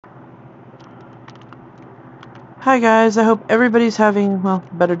Hi guys, I hope everybody's having, well,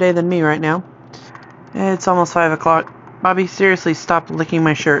 a better day than me right now. It's almost 5 o'clock. Bobby, seriously, stop licking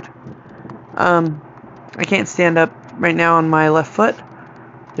my shirt. I can't stand up right now on my left foot.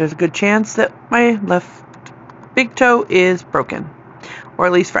 There's a good chance that my left big toe is broken, or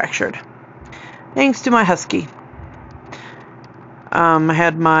at least fractured. Thanks to my husky. I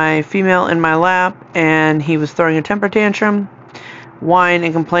had my female in my lap, and he was throwing a temper tantrum, whine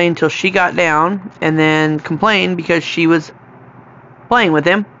and complain till she got down, and then complain because she was playing with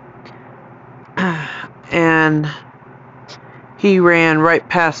him. And he ran right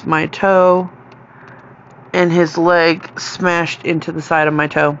past my toe, and his leg smashed into the side of my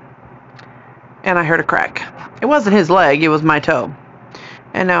toe, and I heard a crack. It wasn't his leg, it was my toe.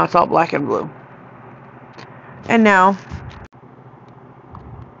 And now it's all black and blue. And now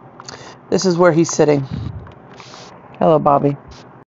this is where he's sitting. Hello, Bobby.